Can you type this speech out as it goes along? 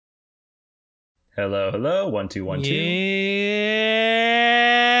Hello, hello. 1 2 1 2. Yeah.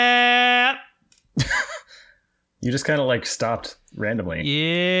 You just kind of like stopped randomly.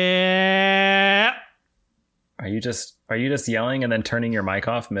 Yeah. Are you just yelling and then turning your mic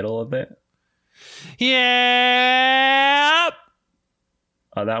off middle of it? Yeah.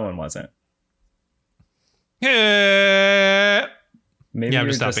 Oh, that one wasn't. Yeah. Maybe I'm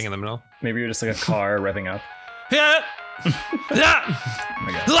you're just stopping in the middle. Maybe you're just like a car revving up. Yeah. Yeah. Oh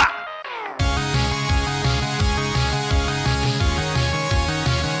my God. Yeah.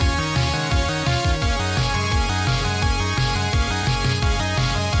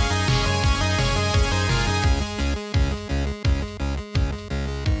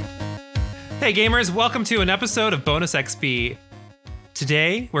 Hey gamers, welcome to an episode of Bonus XP.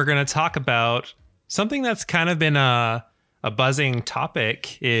 Today we're going to talk about something that's kind of been a buzzing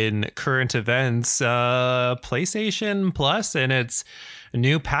topic in current events, PlayStation Plus and its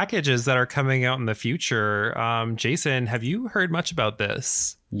new packages that are coming out in the future. Jason, have you heard much about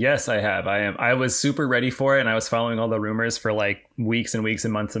this? Yes, I have. I was super ready for it, and I was following all the rumors for like weeks and weeks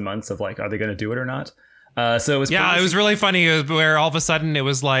and months of like, are they going to do it or not? So it was. Yeah, it was really funny where all of a sudden it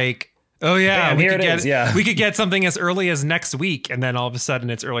was like, oh yeah, bam, we could get something as early as next week, and then all of a sudden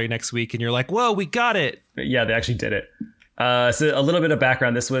it's early next week, and you're like, whoa, we got it. Yeah, they actually did it. So a little bit of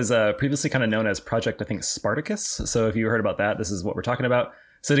background. This was previously kind of known as Project, I think, Spartacus. So if you heard about that, this is what we're talking about.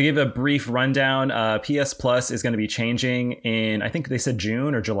 So to give a brief rundown, PS Plus is going to be changing in, I think they said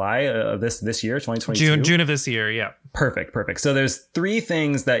June or July of this year, 2022. June of this year, yeah. Perfect. So there's three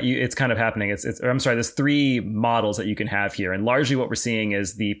things that it's kind of happening. There's three models that you can have here. And largely what we're seeing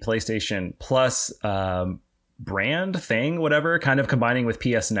is the PlayStation Plus brand thing, whatever, kind of combining with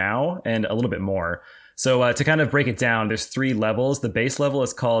PS Now and a little bit more. So to kind of break it down, there's three levels. The base level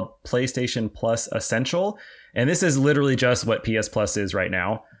is called PlayStation Plus Essential. And this is literally just what PS Plus is right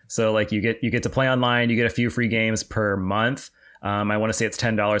now. So like you get to play online, you get a few free games per month. I want to say it's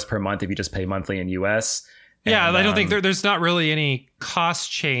 $10 per month if you just pay monthly in US. Yeah, and I don't think there's not really any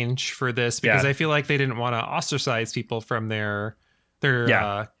cost change for this because I feel like they didn't want to ostracize people from their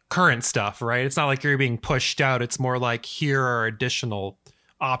current stuff, right? It's not like you're being pushed out. It's more like here are additional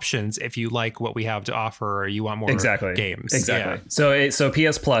options if you like what we have to offer or you want more games. Exactly. Yeah. So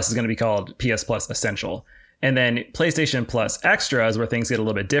PS Plus is going to be called PS Plus Essential. And then PlayStation Plus Extra is where things get a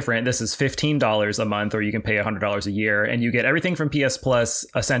little bit different. This is $15 a month, or you can pay $100 a year, and you get everything from PS Plus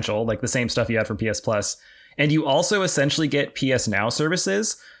Essential, like the same stuff you had from PS Plus. And you also essentially get PS Now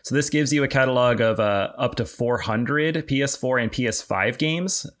services. So this gives you a catalog of up to 400 PS4 and PS5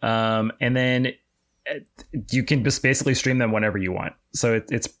 games. And then you can just basically stream them whenever you want. So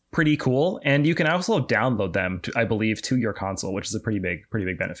it's pretty cool. And you can also download them, I believe, to your console, which is a pretty big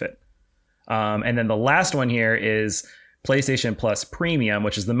benefit. And then the last one here is PlayStation Plus Premium,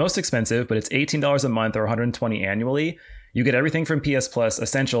 which is the most expensive, but it's $18 a month or $120 annually. You get everything from PS Plus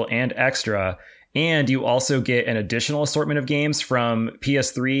Essential and Extra. And you also get an additional assortment of games from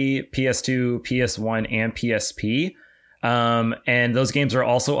PS3, PS2, PS1, and PSP. And those games are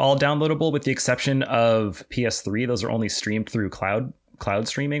also all downloadable with the exception of PS3. Those are only streamed through cloud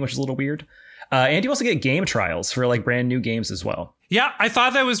streaming, which is a little weird. And you also get game trials for like brand new games as well. Yeah, I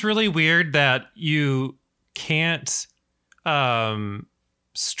thought that was really weird that you can't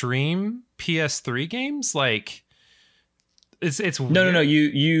stream PS3 games. Like it's weird. No.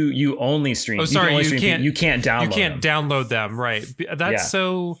 You only stream. Oh, sorry, you can't download. You can't download them, right? That's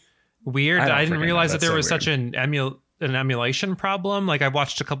so weird. I didn't realize that there was such an emulation problem. Like I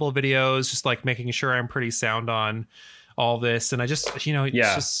watched a couple of videos, just like making sure I'm pretty sound on all this, and I just it's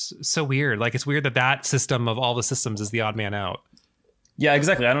just so weird. Like it's weird that system of all the systems is the odd man out. Yeah,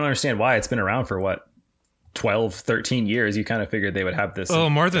 exactly. I don't understand why. It's been around for what, 12, 13 years. You kind of figured they would have this. Oh,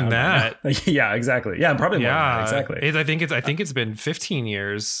 more than that. Yeah, exactly. Yeah, probably more than that. Exactly. I think it's been 15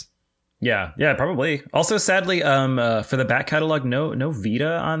 years. Yeah, probably. Also, sadly, for the back catalog, no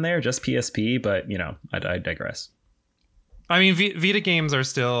Vita on there, just PSP. But I digress. I mean, Vita games are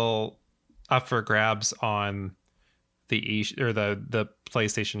still up for grabs on the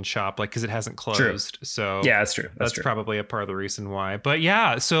PlayStation Shop, like because it hasn't closed. True. So yeah, that's true. That's probably a part of the reason why. But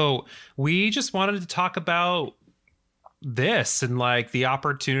yeah, so we just wanted to talk about this and like the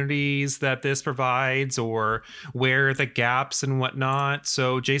opportunities that this provides, or where the gaps and whatnot.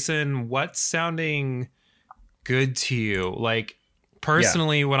 So Jason, what's sounding good to you? Like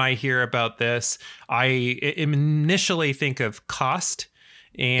personally, when I hear about this, I initially think of cost.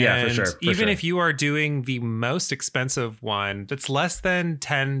 And for sure. Even if you are doing the most expensive one, that's less than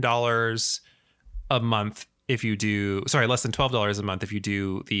 $10 a month if you do, less than $12 a month if you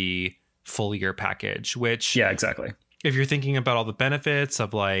do the full year package, which exactly. if you're thinking about all the benefits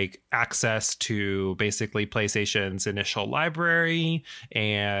of like access to basically PlayStation's initial library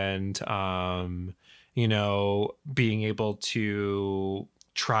and, being able to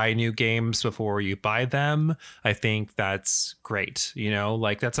try new games before you buy them, I think that's great.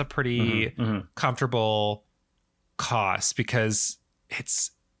 Like that's a pretty comfortable cost, because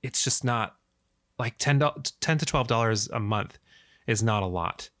it's just not like $10 to $12 a month is not a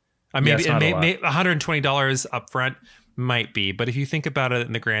lot. Maybe $120 up front might be, but if you think about it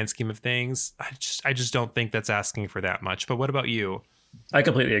in the grand scheme of things, I just don't think that's asking for that much. But what about you? I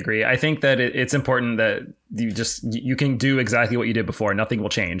completely agree. I think that it's important that you can do exactly what you did before. Nothing will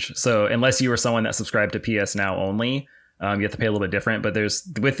change. So unless you were someone that subscribed to PS Now only, you have to pay a little bit different. But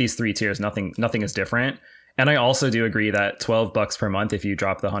with these 3 tiers, nothing is different. And I also do agree that $12 per month, if you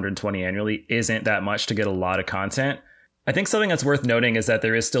drop the 120 annually, isn't that much to get a lot of content. I think something that's worth noting is that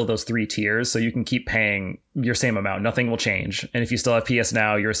there is still those 3 tiers, so you can keep paying your same amount. Nothing will change. And if you still have PS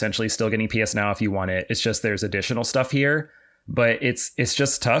Now, you're essentially still getting PS Now if you want it. It's just there's additional stuff here. But it's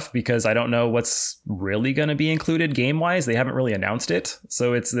just tough because I don't know what's really going to be included game-wise. They haven't really announced it.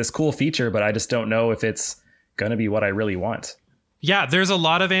 So it's this cool feature, but I just don't know if it's going to be what I really want. Yeah, there's a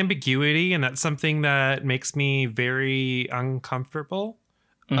lot of ambiguity, and that's something that makes me very uncomfortable.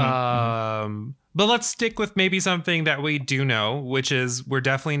 But let's stick with maybe something that we do know, which is we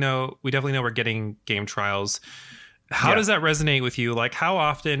definitely know we're getting game trials. How does that resonate with you? Like, how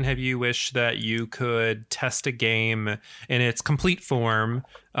often have you wished that you could test a game in its complete form,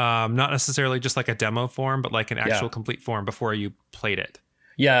 not necessarily just like a demo form, but like an actual complete form before you played it?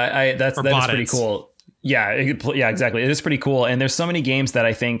 Yeah, that is pretty cool. Yeah, exactly. It is pretty cool. And there's so many games that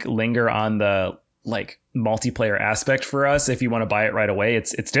I think linger on the like multiplayer aspect for us. If you want to buy it right away,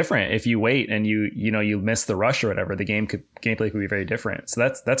 it's different. If you wait and you miss the rush or whatever, the gameplay could be very different.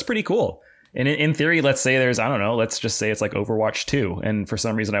 So that's pretty cool. And in theory, let's say there's, I don't know, let's just say it's like Overwatch 2. And for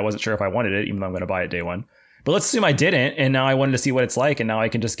some reason, I wasn't sure if I wanted it, even though I'm going to buy it day one. But let's assume I didn't. And now I wanted to see what it's like. And now I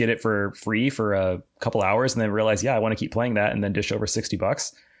can just get it for free for a couple hours and then realize, I want to keep playing that and then dish over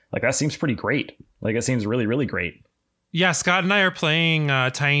 $60. Like, that seems pretty great. Like, it seems really, really great. Yeah, Scott and I are playing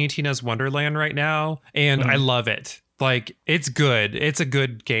Tiny Tina's Wonderland right now. And I love it. Like, it's good. It's a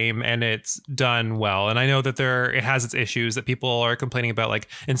good game and it's done well. And I know that it has its issues that people are complaining about. Like,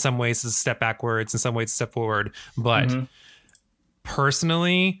 in some ways, it's a step backwards, in some ways, a step forward. But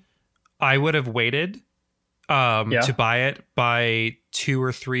personally, I would have waited to buy it by 2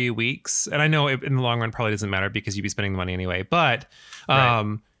 or 3 weeks. And I know in the long run, probably doesn't matter because you'd be spending the money anyway. But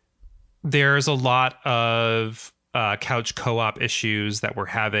there's a lot of couch co-op issues that we're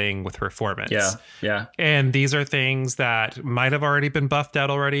having with performance. Yeah. And these are things that might have already been buffed out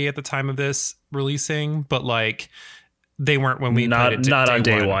already at the time of this releasing, but like they weren't when we played it not on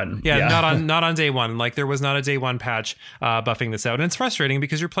day one. Yeah, not on day one. Like there was not a day one patch buffing this out. And it's frustrating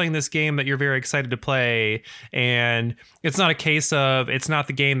because you're playing this game that you're very excited to play, and it's not a case of it's not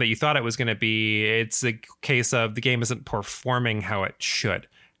the game that you thought it was going to be. It's a case of the game isn't performing how it should.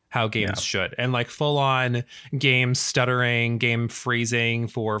 How games should. And like full on game stuttering, game freezing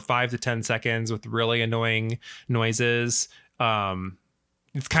for 5 to 10 seconds with really annoying noises.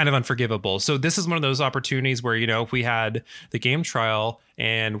 It's kind of unforgivable. So this is one of those opportunities where, if we had the game trial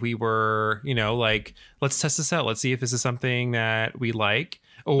and we were, like, let's test this out. Let's see if this is something that we like,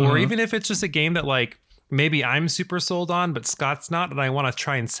 or even if it's just a game that like, maybe I'm super sold on, but Scott's not, and I want to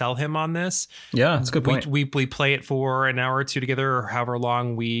try and sell him on this. Yeah, that's a good point. We play it for an hour or two together, or however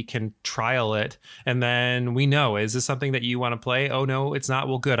long we can trial it, and then we know, is this something that you want to play? Oh, no, it's not.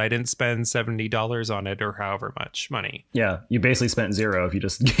 Well, good. I didn't spend $70 on it, or however much money. Yeah, you basically spent zero if you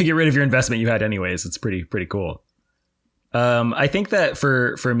just get rid of your investment you had anyways. It's pretty cool. I think that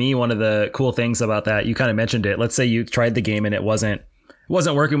for me, one of the cool things about that, you kind of mentioned it. Let's say you tried the game and it wasn't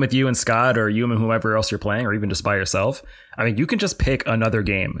working with you and Scott or you and whoever else you're playing, or even just by yourself. I mean, you can just pick another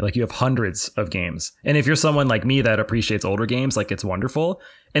game. Like, you have hundreds of games. And if you're someone like me that appreciates older games, like, it's wonderful.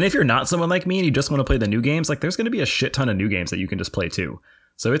 And if you're not someone like me and you just want to play the new games, like, there's going to be a shit ton of new games that you can just play too.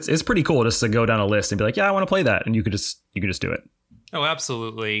 So it's pretty cool just to go down a list and be like, I want to play that. And you could just do it. Oh,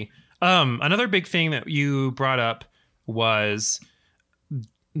 absolutely. Another big thing that you brought up was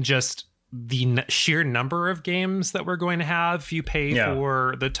just the sheer number of games that we're going to have if you pay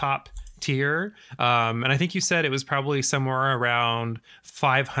for the top tier. And I think you said it was probably somewhere around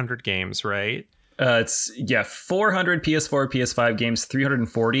 500 games, right? It's 400 PS4, PS5 games,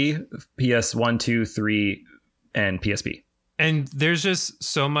 340 PS1, 2, 3, and PSP. And there's just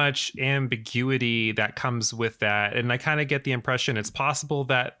so much ambiguity that comes with that. And I kind of get the impression it's possible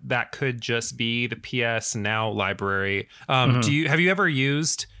that that could just be the PS Now library. Have you ever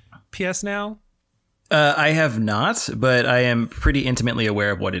used PS Now? I have not, but I am pretty intimately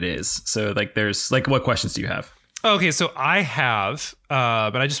aware of what it is. So like, there's like, what questions do you have? Okay, so I have,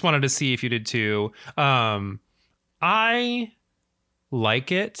 but I just wanted to see if you did too. I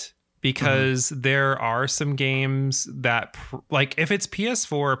like it because there are some games that, like, if it's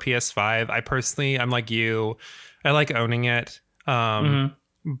PS4 or PS5, I'm like you, I like owning it.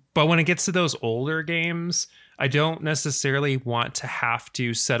 But when it gets to those older games, I don't necessarily want to have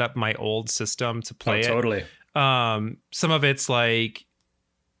to set up my old system to play it. Totally. Some of it's like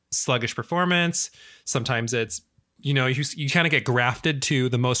sluggish performance. Sometimes it's, you kind of get grafted to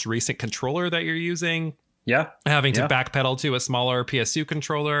the most recent controller that you're using. Yeah. Having to backpedal to a smaller PS2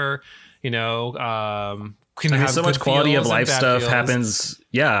 controller, can have so much quality of life stuff happens.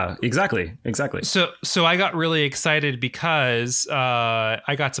 Yeah, exactly. So I got really excited because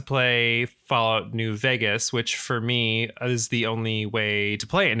I got to play Fallout New Vegas, which for me is the only way to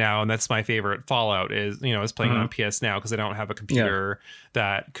play it now, and that's my favorite Fallout is playing it on PS Now because I don't have a computer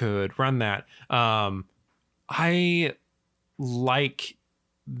that could run that. I like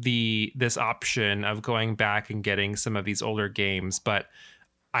this option of going back and getting some of these older games, but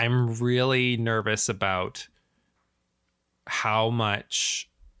I'm really nervous about how much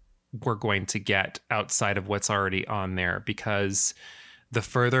we're going to get outside of what's already on there, because the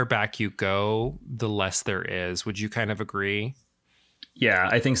further back you go, the less there is. Would you kind of agree? Yeah,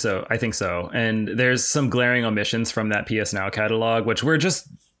 I think so. And there's some glaring omissions from that PS Now catalog, which we're just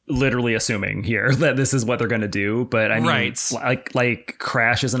literally assuming here that this is what they're going to do. But I mean, like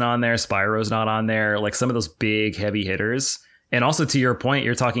Crash isn't on there. Spyro's not on there. Like some of those big heavy hitters. And also to your point,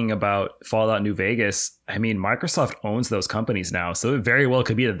 you're talking about Fallout New Vegas. I mean, Microsoft owns those companies now. So it very well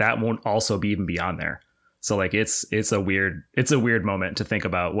could be that won't also be even be on there. So like it's a weird moment to think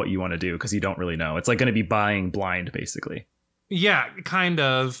about what you want to do because you don't really know. It's like going to be buying blind, basically. Yeah, kind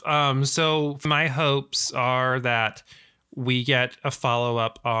of. So my hopes are that we get a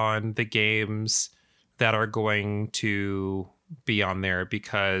follow-up on the games that are going to be on there,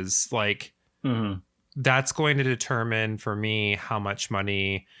 because like that's going to determine for me how much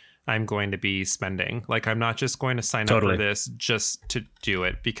money I'm going to be spending. Like, I'm not just going to sign up for this just to do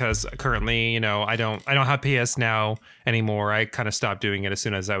it, because currently, I don't have PS Now anymore. I kind of stopped doing it as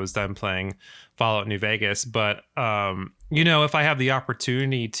soon as I was done playing Fallout New Vegas. But, if I have the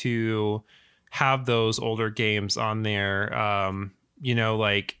opportunity to have those older games on there,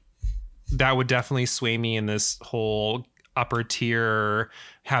 like that would definitely sway me in this whole upper tier,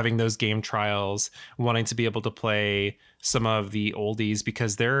 having those game trials, wanting to be able to play some of the oldies,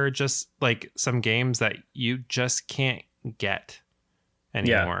 because there are just like some games that you just can't get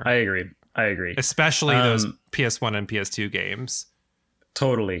anymore. Yeah, I agree. Especially those PS1 and PS2 games.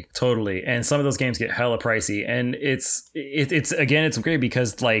 Totally. And some of those games get hella pricey, and it's great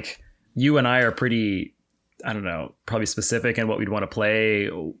because like you and I are pretty, I don't know, probably specific in what we'd want to play.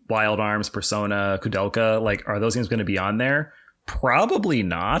 Wild Arms, Persona, Kudelka, like, are those games going to be on there? Probably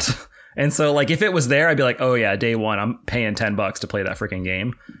not. And so like if it was there, I'd be like, oh yeah, day one, I'm paying $10 to play that freaking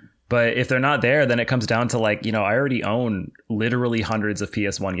game. But if they're not there, then it comes down to like, I already own literally hundreds of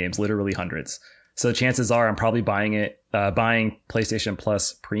PS1 games, literally hundreds. So chances are I'm probably buying PlayStation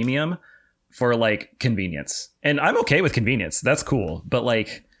Plus Premium for like convenience. And I'm okay with convenience. That's cool. But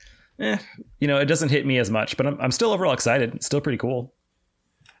like, it doesn't hit me as much, but I'm still overall excited. It's still pretty cool.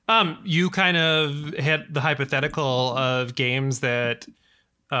 You kind of hit the hypothetical of games that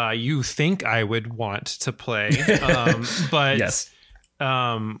you think I would want to play. But yes.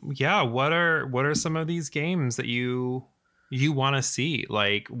 What are some of these games that you want to see?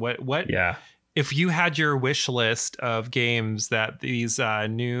 Like what? Yeah. If you had your wish list of games that these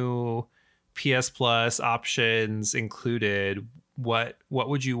new PS Plus options included, what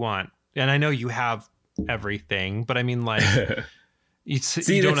would you want? And I know you have everything, but I mean, like,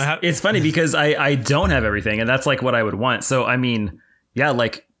 you don't have. It's funny because I don't have everything, and that's like what I would want. So I mean, yeah,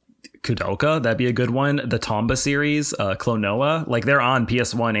 like Kudelka, that'd be a good one. The Tomba series, Klonoa, like they're on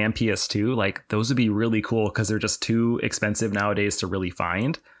PS1 and PS2. Like those would be really cool because they're just too expensive nowadays to really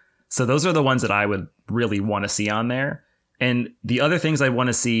find. So those are the ones that I would really want to see on there. And the other things I want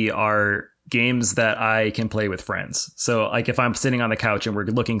to see are games that I can play with friends. So like if I'm sitting on the couch and we're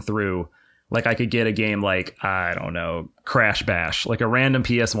looking through, like I could get a game like, I don't know, Crash Bash, like a random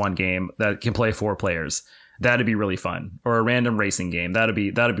PS1 game that can play 4 players. That'd be really fun. Or a random racing game. That'd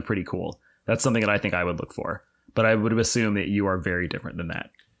be pretty cool. That's something that I think I would look for. But I would assume that you are very different than that.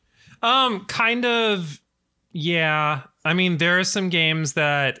 Kind of. Yeah. I mean, there are some games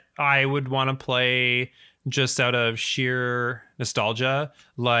that I would want to play just out of sheer nostalgia,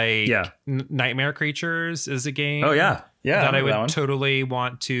 like Nightmare Creatures is a game. Oh yeah. Yeah, that I would that one. totally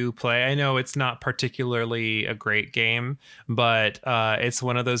want to play. I know it's not particularly a great game, but it's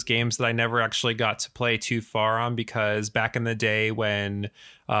one of those games that I never actually got to play too far on, because back in the day when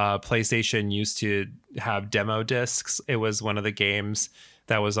PlayStation used to have demo discs, it was one of the games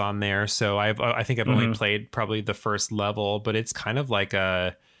that was on there. So I think I've only played probably the first level, but it's kind of like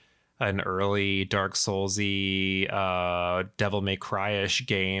an early Dark Soulsy, Devil May Cry-ish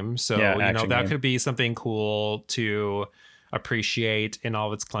game. So, that game. could be something cool to appreciate in all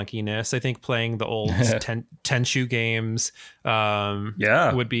of its clunkiness. I think playing the old Tenchu games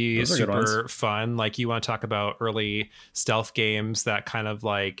would be super fun. Like, you want to talk about early stealth games that kind of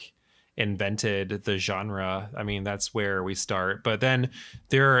like invented the genre. I mean, that's where we start. But then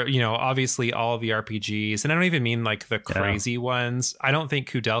there are, obviously all of the RPGs, and I don't even mean like the crazy ones. I don't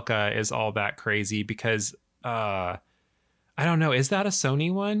think Kudelka is all that crazy, because I don't know, is that a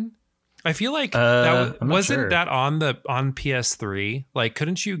Sony one? I feel like that wasn't that on PS3. Like,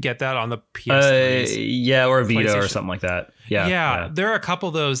 couldn't you get that on the PS3? Or Vita or something like that. Yeah. There are a couple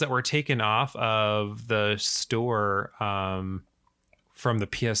of those that were taken off of the store from the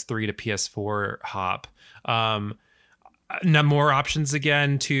PS3 to PS4 hop. No more options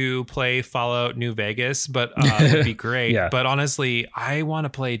again to play Fallout New Vegas, but it would be great. But honestly, I want to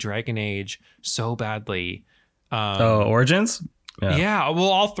play Dragon Age so badly. Origins? Yeah, well,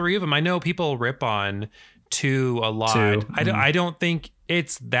 all three of them. I know people rip on 2 a lot. I don't think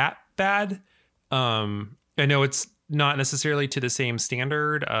it's that bad. I know it's not necessarily to the same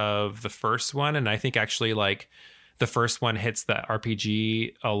standard of the first one, and I think actually like the first one hits the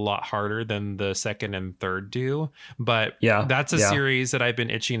RPG a lot harder than the second and third do. But that's a series that I've been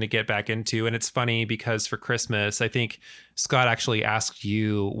itching to get back into. And it's funny because for Christmas, I think Scott actually asked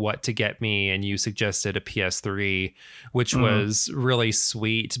you what to get me, and you suggested a PS3, which was really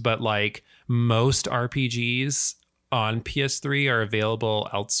sweet. But like, most RPGs on PS3 are available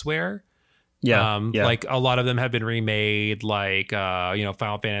elsewhere. Like a lot of them have been remade, like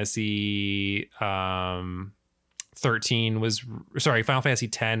Final Fantasy Final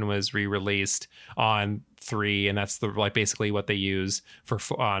Fantasy X was re-released on 3, and that's basically what they use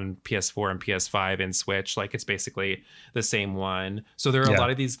on PS4 and PS5 and Switch. Like, it's basically the same one. So there are a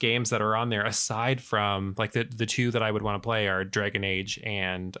lot of these games that are on there, aside from like the 2 that I would want to play are Dragon Age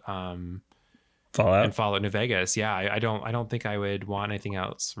and Fallout New Vegas. I don't think I would want anything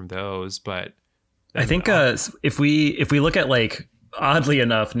else from those, but I think if we look at, like, oddly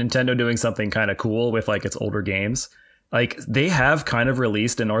enough, Nintendo doing something kind of cool with like its older games, like they have kind of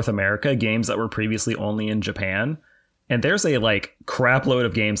released in North America games that were previously only in Japan, and there's a like crap load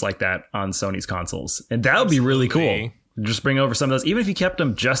of games like that on Sony's consoles, and that would be really cool. Just bring over some of those, even if you kept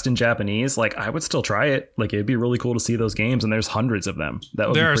them just in Japanese. Like, I would still try it. Like, it'd be really cool to see those games, and there's hundreds of them. That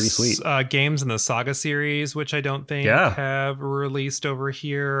would be pretty sweet. Games in the Saga series, which I don't think have released over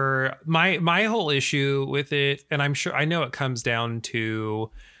here. My whole issue with it, and I know it comes down to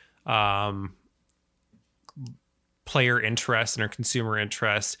player interest and or consumer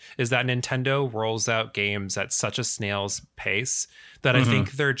interest, is that Nintendo rolls out games at such a snail's pace that I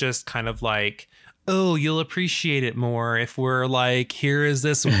think they're just kind of like, oh, you'll appreciate it more if we're like, here is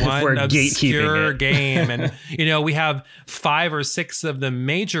this one obscure game. And, we have 5 or 6 of the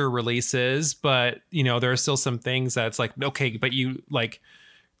major releases, but, there are still some things that's like, okay, but you like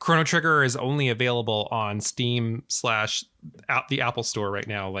Chrono Trigger is only available on Steam / the Apple Store right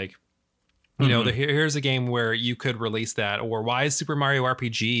now. Like, here's a game where you could release that. Or why is Super Mario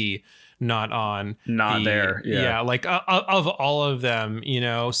RPG not on? There. Yeah. Like of all of them,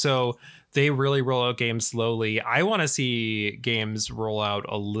 so they really roll out games slowly. I want to see games roll out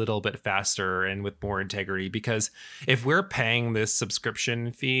a little bit faster and with more integrity, because if we're paying this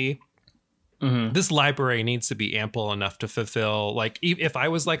subscription fee, this library needs to be ample enough to fulfill. Like, if I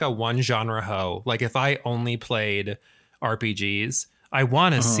was like a one genre hoe, like if I only played RPGs, I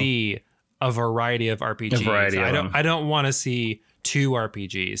want to see a variety of RPGs. I don't want to see 2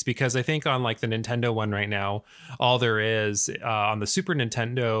 RPGs, because I think on like the Nintendo one right now, all there is on the Super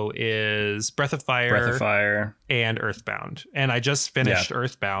Nintendo is Breath of Fire and Earthbound. And I just finished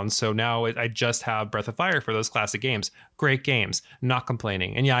Earthbound, so now I just have Breath of Fire for those classic games. Great games, not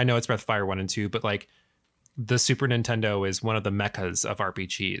complaining. And I know it's Breath of Fire 1 and 2, but like, the Super Nintendo is one of the meccas of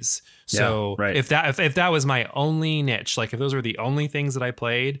RPGs. So if that was my only niche, like if those were the only things that I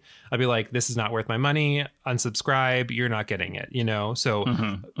played, I'd be like, this is not worth my money. Unsubscribe. You're not getting it, So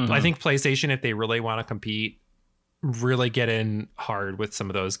I think PlayStation, if they really want to compete, really get in hard with some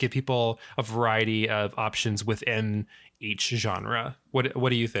of those. Give people a variety of options within each genre. What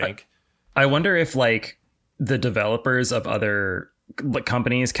do you think? I wonder if like the developers of other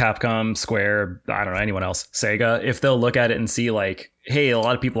companies, Capcom, Square, I don't know, anyone else, Sega, if they'll look at it and see like, hey, a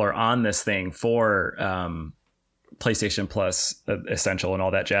lot of people are on this thing for PlayStation Plus Essential and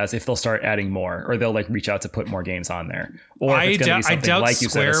all that jazz, if they'll start adding more, or they'll like reach out to put more games on there, or if it's going to be something like you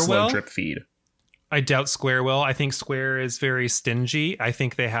said, a slow drip feed. I doubt Square will. I think Square is very stingy. I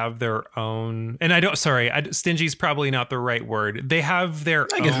think they have their own, and stingy is probably not the right word. They have their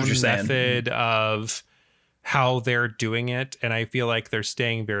own method of how they're doing it, and I feel like they're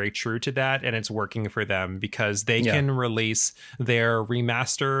staying very true to that, and it's working for them because they can release their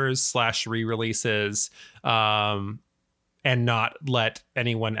remasters / re-releases and not let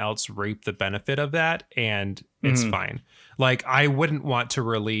anyone else reap the benefit of that, and it's fine. Like, I wouldn't want to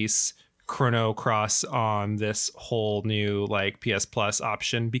release Chrono Cross on this whole new like PS Plus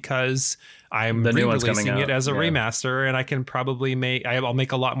option because I'm re-releasing it as a remaster, and I can probably I'll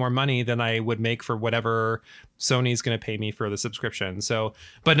make a lot more money than I would make for whatever Sony's going to pay me for the subscription. So,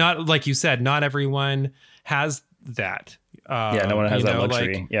 but not like you said, not everyone has that. No one has that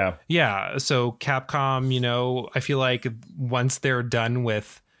luxury. Yeah. So Capcom, I feel like once they're done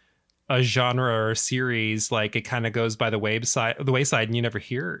with a genre or series, like it kind of goes by the wayside, and you never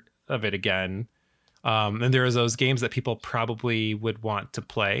hear of it again. And there are those games that people probably would want to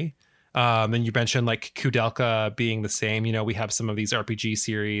play. And you mentioned like Kudelka being the same. We have some of these RPG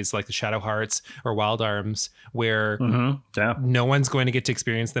series like the Shadow Hearts or Wild Arms where no one's going to get to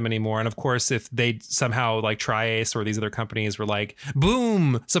experience them anymore. And of course, if they somehow like Tri-Ace or these other companies were like,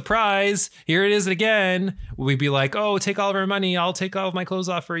 boom, surprise, here it is again, we'd be like, oh, take all of our money. I'll take all of my clothes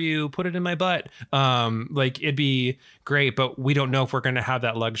off for you. Put it in my butt. Like it'd be great, but we don't know if we're going to have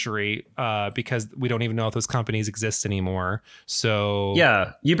that luxury because we don't even know if those companies exist anymore. So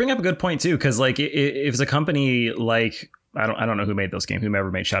yeah, you bring up a good point too, because like if it's a company like I don't know who made those games,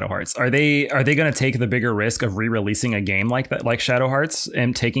 whomever made Shadow Hearts, are they going to take the bigger risk of re-releasing a game like that, like Shadow Hearts,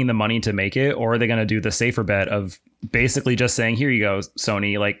 and taking the money to make it, or are they going to do the safer bet of basically just saying, here you go,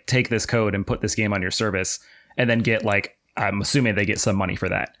 Sony, like take this code and put this game on your service, and then get like, I'm assuming they get some money for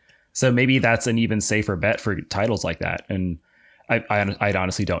that. So maybe that's an even safer bet for titles like that. And I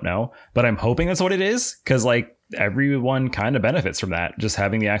honestly don't know, but I'm hoping that's what it is, because like everyone kind of benefits from that. Just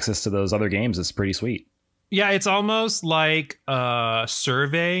having the access to those other games is pretty sweet. Yeah, it's almost like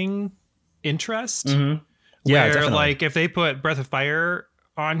surveying interest. Mm-hmm. Yeah, where definitely. Like if they put Breath of Fire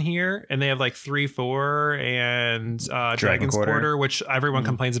on here and they have like 3-4 and Dragon's Quarter, which everyone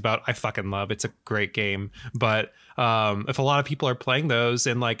complains about, I fucking love. It's a great game. But if a lot of people are playing those,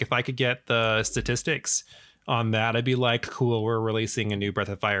 and like if I could get the statistics on that, I'd be like, cool, we're releasing a new Breath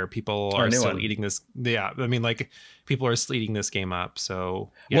of Fire. People are still eating this. Yeah, I mean, like people are still eating this game up.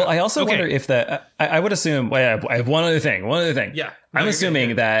 So yeah. Well, I also wonder if that, I would assume, well, I have one other thing. Yeah. I'm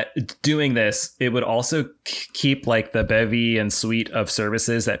assuming that doing this, it would also keep like the bevy and suite of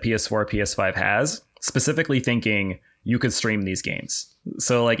services that PS4, PS5 has, specifically thinking you could stream these games.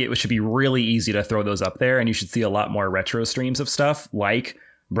 So like it should be really easy to throw those up there, and you should see a lot more retro streams of stuff like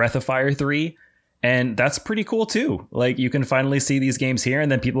Breath of Fire 3. And that's pretty cool too. Like you can finally see these games here,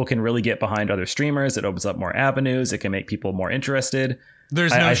 and then people can really get behind other streamers. It opens up more avenues. It can make people more interested.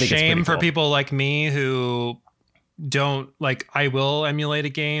 There's no shame for people like me who don't like, I will emulate a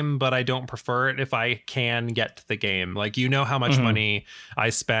game, but I don't prefer it if I can get to the game. Like, how much money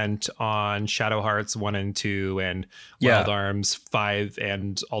I spent on Shadow Hearts 1 and 2 and Wild Arms 5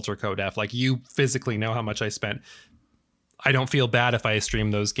 and Ultra Code F. Like you physically know how much I spent. I don't feel bad if I stream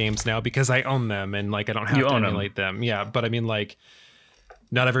those games now because I own them, and like I don't have to emulate them. Yeah, but I mean, like,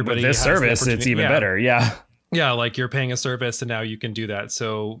 not everybody. With this service, it's even better. Yeah, like you're paying a service, and now you can do that.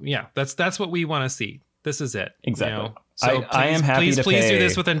 So yeah, that's what we want to see. This is it. Exactly. So I am happy to please pay, do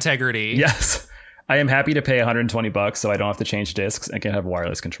this with integrity. Yes, I am happy to pay $120 so I don't have to change discs and can have a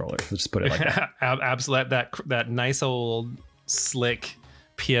wireless controller. Let's just put it like that. Absolutely, that nice old slick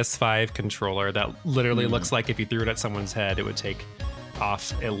PS5 controller that literally looks like if you threw it at someone's head, it would take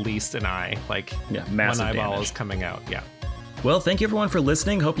off at least an eye. Like one eyeball is coming out. Yeah. Well, thank you everyone for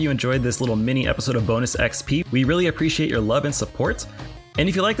listening. Hope you enjoyed this little mini episode of Bonus XP. We really appreciate your love and support. And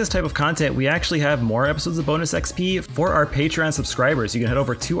if you like this type of content, we actually have more episodes of Bonus XP for our Patreon subscribers. You can head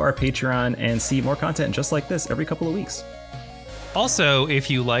over to our Patreon and see more content just like this every couple of weeks. Also, if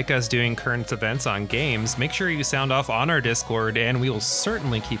you like us doing current events on games, make sure you sound off on our Discord, and we will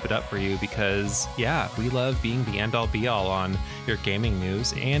certainly keep it up for you because, yeah, we love being the end-all be-all on your gaming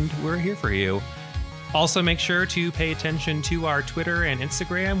news, and we're here for you. Also, make sure to pay attention to our Twitter and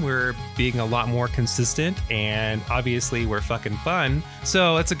Instagram. We're being a lot more consistent, and obviously we're fucking fun.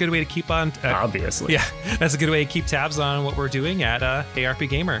 So that's a good way to keep on... obviously. Yeah, that's a good way to keep tabs on what we're doing at ARP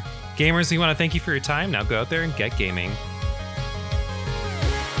Gamer. Gamers, we want to thank you for your time. Now go out there and get gaming.